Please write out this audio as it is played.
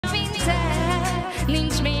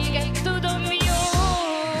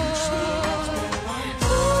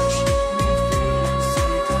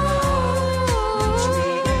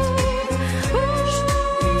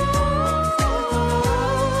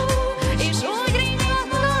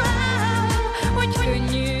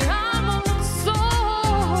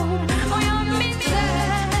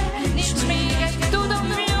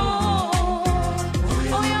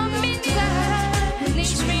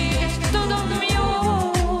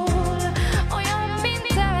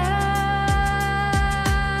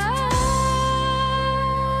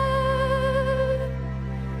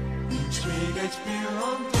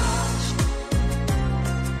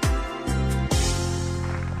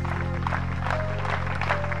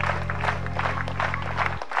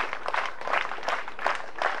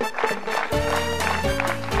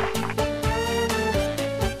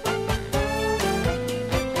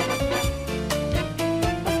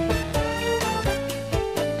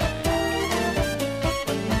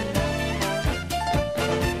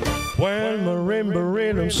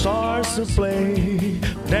rhythm starts to play,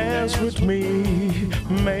 dance with me,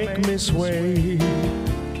 make me sway.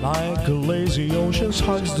 Like a lazy ocean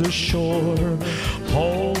hugs the shore,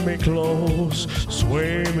 hold me close,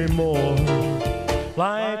 sway me more.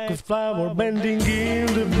 Like a flower bending in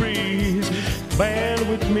the breeze, bend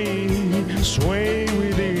with me, sway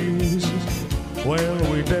with ease.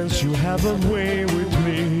 When we dance you have a way with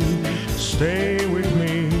me, stay with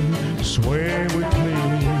me, sway with me.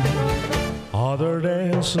 Other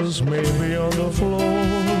dancers may be on the floor,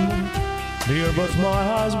 dear, but my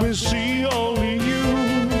eyes will see only you.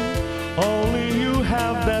 Only you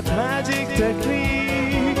have that magic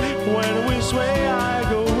technique. When we sway I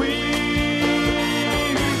go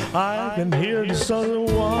weak. I can hear the sound of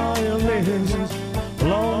violins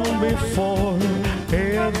long before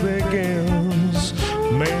it begins.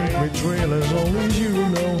 Make me thrill as only you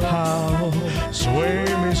know